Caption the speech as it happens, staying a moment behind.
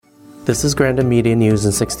This is Grandin Media News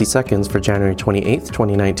in 60 seconds for January 28,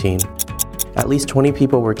 2019. At least 20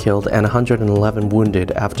 people were killed and 111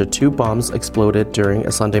 wounded after 2 bombs exploded during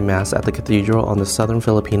a Sunday Mass at the cathedral on the southern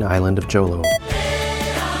Philippine island of Jolo.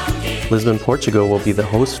 Lisbon, Portugal will be the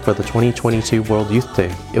host for the 2022 World Youth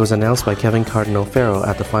Day. It was announced by Kevin Cardinal Ferro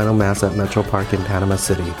at the final Mass at Metro Park in Panama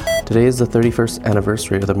City. Today is the 31st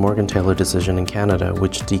anniversary of the Morgan-Taylor decision in Canada,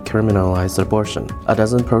 which decriminalized abortion. A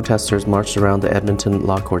dozen protesters marched around the Edmonton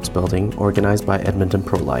Law Courts building, organized by Edmonton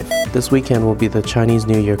Pro-Life. This weekend will be the Chinese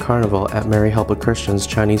New Year Carnival at Mary Help of Christians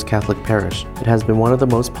Chinese Catholic Parish. It has been one of the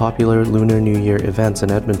most popular Lunar New Year events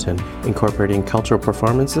in Edmonton, incorporating cultural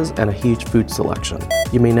performances and a huge food selection.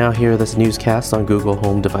 You may now hear this newscast on Google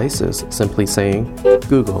Home devices, simply saying,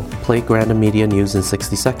 "Google, play Grandin Media News in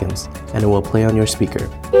 60 seconds," and it will play on your speaker.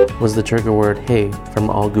 Was the trigger word "Hey" from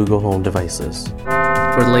all Google Home devices.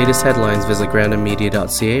 For the latest headlines, visit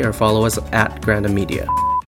grandinmedia.ca or follow us at Grandin Media.